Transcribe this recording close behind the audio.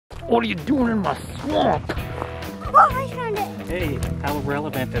What are you doing in my swamp? Oh, I found it. Hey, how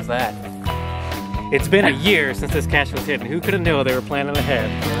relevant is that? It's been a year since this cache was hidden. Who could have known they were planning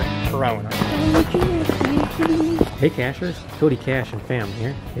ahead for Corona? Hey cachers, Geocache and FAMily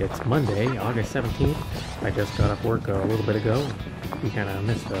here. It's Monday, August 17th. I just got off work a little bit ago. We kind of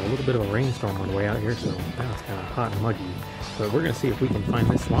missed a little bit of a rainstorm on the way out here, so now it's kind of hot and muggy. But we're going to see if we can find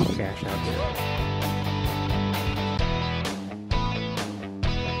this swamp cache out here.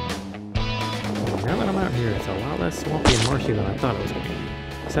 Now that I'm out here, it's a lot less swampy and marshy than I thought it was going to be.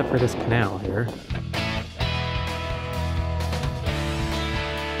 Except for this canal here.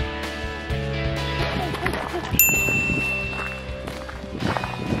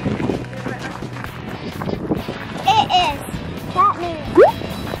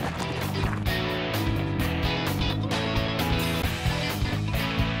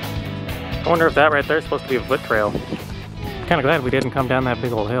 I wonder if that right there is supposed to be a foot trail. Kind of glad we didn't come down that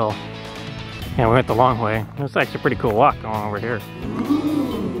big old hill. And we went the long way. It's actually a pretty cool walk going over here.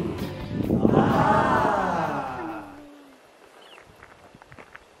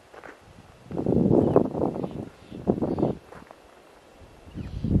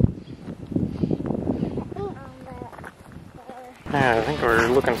 Yeah, I think we're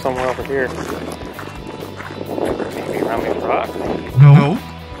looking somewhere over here. Maybe around these rocks. No.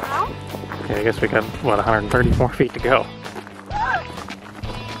 Okay, I guess we got, what, 134 feet to go.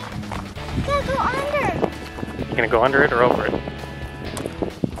 Gotta go under. You gonna go under it or over it?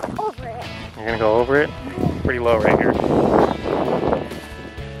 Over it. You're gonna go over it? Pretty low right here.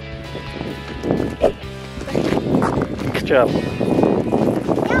 Good job.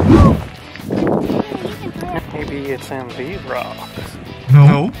 Maybe it's in these rocks.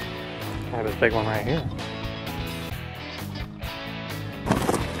 No. I have this big one right here.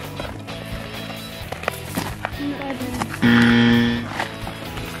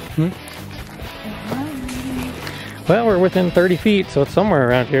 Well, we're within 30 feet, so it's somewhere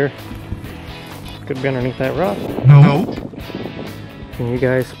around here. Could be underneath that rock. No. Can you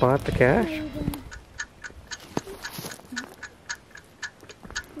guys spot the cache?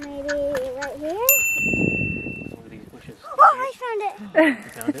 Maybe right here? Over these bushes. Oh, I found it. You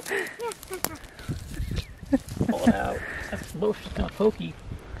found it? Pull it out. That bush is kind of pokey.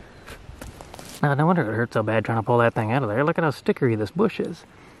 No wonder it hurt so bad trying to pull that thing out of there. Look at how stickery this bush is.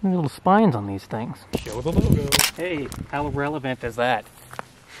 There's little spines on these things. Show the logo. Hey, how relevant is that?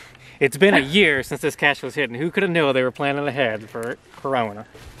 It's been a year since this cache was hidden. Who could have known they were planning ahead for Corona?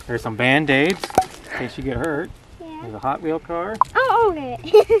 There's some band-aids in case you get hurt. Yeah. There's a Hot Wheel car. I'll own it.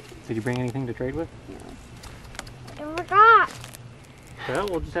 Did you bring anything to trade with? I forgot. Well,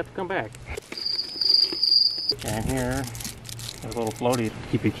 we'll just have to come back. And here, there's a little floaty to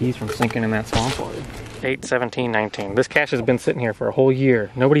keep your keys from sinking in that swamp water. 8/17/19. This cache has been sitting here for a whole year.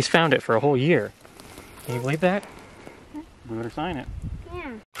 Nobody's found it for a whole year. Can you believe that? We better sign it.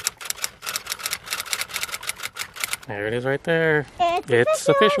 Yeah. There it is right there. It's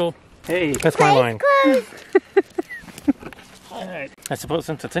official. Hey, that's my line. Close. Alright. I suppose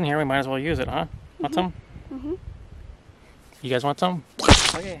since it's in here, we might as well use it, huh? Want some? Mm-hmm. You guys want some?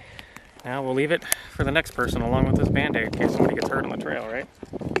 Okay. Now we'll leave it for the next person along with this band-aid in case somebody gets hurt on the trail, right?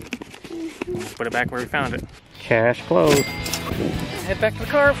 Let's put it back where we found it. Cache closed. Head back to the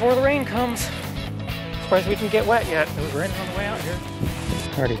car before the rain comes. Surprised we didn't get wet yet. It was raining on the way out here.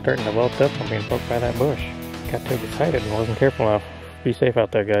 Already starting to welt up from being poked by that bush. Got too excited and wasn't careful enough. Be safe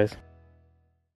out there, guys.